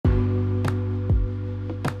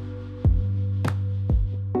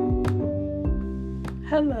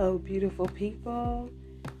Hello, beautiful people.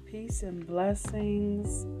 Peace and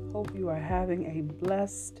blessings. Hope you are having a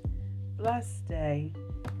blessed day.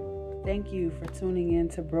 Thank you for tuning in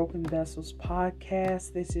to Broken Vessels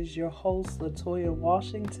Podcast. This is your host, Latoya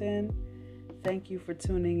Washington. Thank you for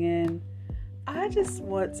tuning in. I just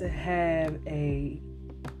want to have a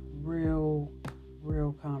real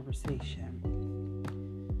conversation.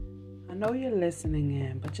 I know you're listening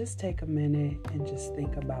in, but just take a minute and just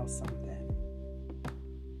think about something.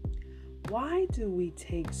 Why do we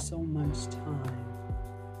take so much time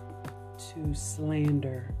to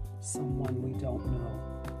slander someone we don't know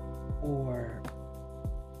or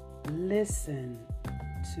listen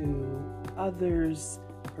to others'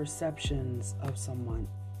 perceptions of someone?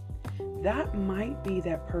 That might be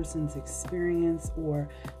that person's experience, or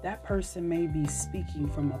that person may be speaking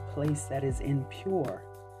from a place that is impure.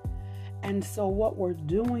 And so what we're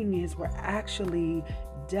doing is we're actually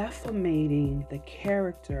defamating the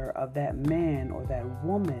character of that man or that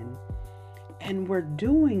woman, and we're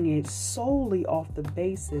doing it solely off the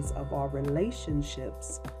basis of our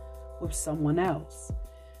relationships with someone else.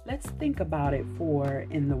 Let's think about it for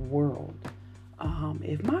in the world.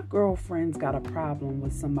 If my girlfriend's got a problem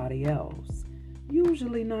with somebody else,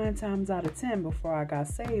 usually 9 times out of 10 before I got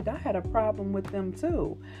saved, I had a problem with them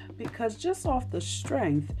too, because just off the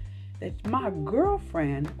strength that my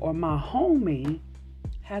girlfriend or my homie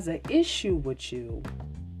has an issue with you,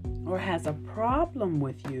 or has a problem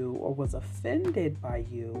with you, or was offended by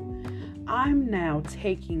you, I'm now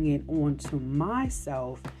taking it onto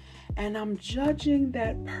myself and I'm judging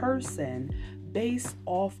that person based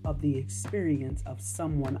off of the experience of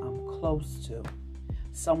someone I'm close to,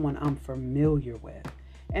 someone I'm familiar with.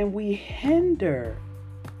 And we hinder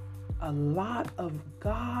a lot of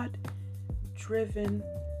God-driven,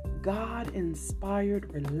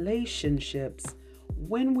 God-inspired relationships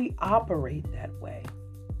when we operate that way.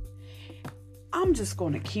 I'm just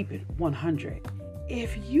going to keep it 100.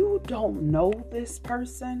 If you don't know this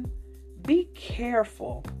person, be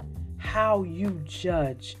careful how you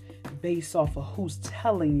judge based off of who's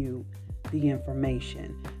telling you the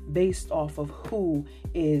information, based off of who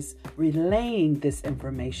is relaying this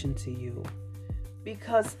information to you.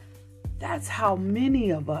 Because that's how many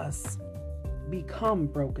of us become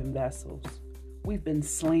broken vessels. We've been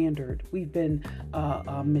slandered. We've been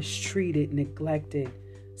mistreated, neglected.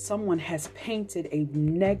 Someone has painted a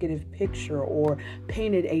negative picture or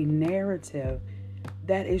painted a narrative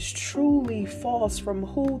that is truly false from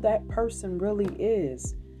who that person really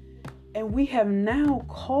is. And we have now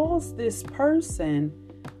caused this person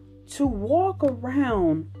to walk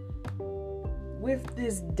around with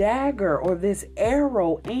this dagger or this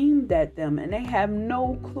arrow aimed at them, and they have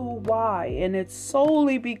no clue why. And it's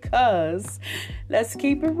solely because, let's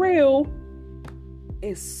keep it real,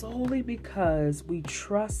 it's solely because we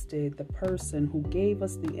trusted the person who gave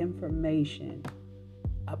us the information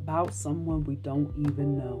about someone we don't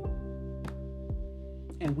even know.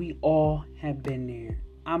 And we all have been there.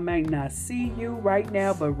 I might not see you right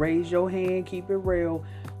now, but raise your hand, keep it real.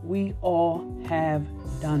 We all have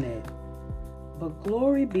done it. But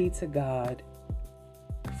glory be to God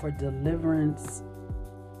for deliverance,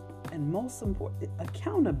 and most important,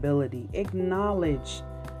 accountability. Acknowledge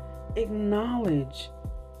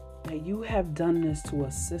that you have done this to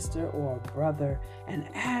a sister or a brother, and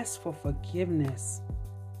ask for forgiveness.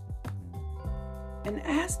 And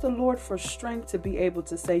ask the Lord for strength to be able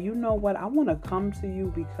to say, you know what, I want to come to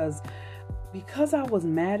you because I was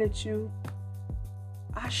mad at you.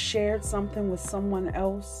 I shared something with someone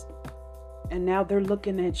else, and now they're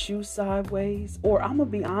looking at you sideways. Or I'm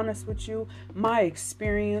going to be honest with you, my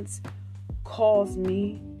experience caused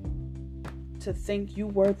me to think you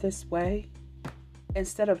were this way.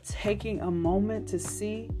 Instead of taking a moment to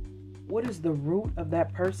see what is the root of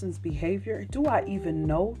that person's behavior. Do I even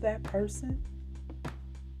know that person?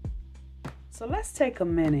 So let's take a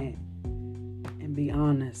minute and be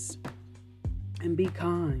honest and be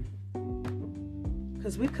kind.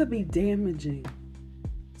 Because we could be damaging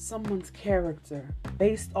someone's character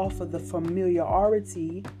based off of the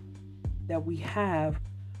familiarity that we have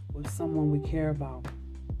with someone we care about.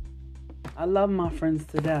 I love my friends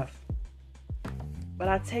to death, but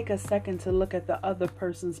I take a second to look at the other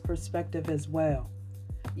person's perspective as well.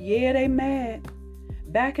 Yeah, they mad.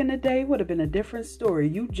 Back in the day would have been a different story.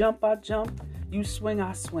 You jump, I jump. You swing,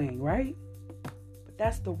 I swing, right? But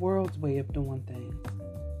that's the world's way of doing things.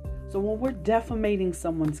 So when we're defamating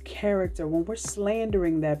someone's character, when we're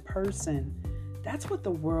slandering that person, that's what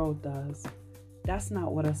the world does. That's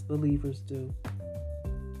not what us believers do.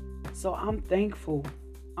 So I'm thankful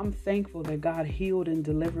that God healed and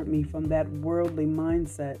delivered me from that worldly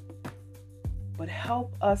mindset. But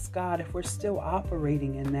help us, God, if we're still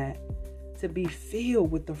operating in that, to be filled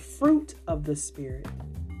with the fruit of the Spirit.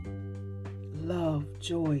 Love,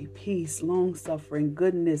 joy, peace, long-suffering,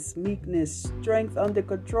 goodness, meekness, strength under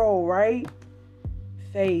control, right?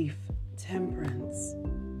 Faith, temperance.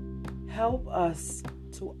 Help us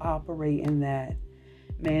to operate in that.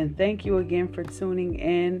 Man, thank you again for tuning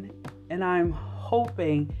in. And I'm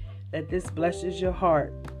hoping that this blesses your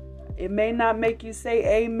heart. It may not make you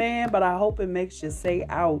say amen, but I hope it makes you say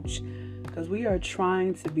ouch. Because we are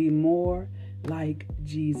trying to be more like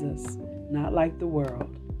Jesus. Not like the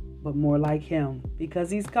world, but more like him. Because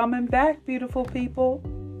he's coming back, beautiful people.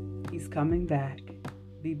 He's coming back.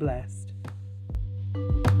 Be blessed.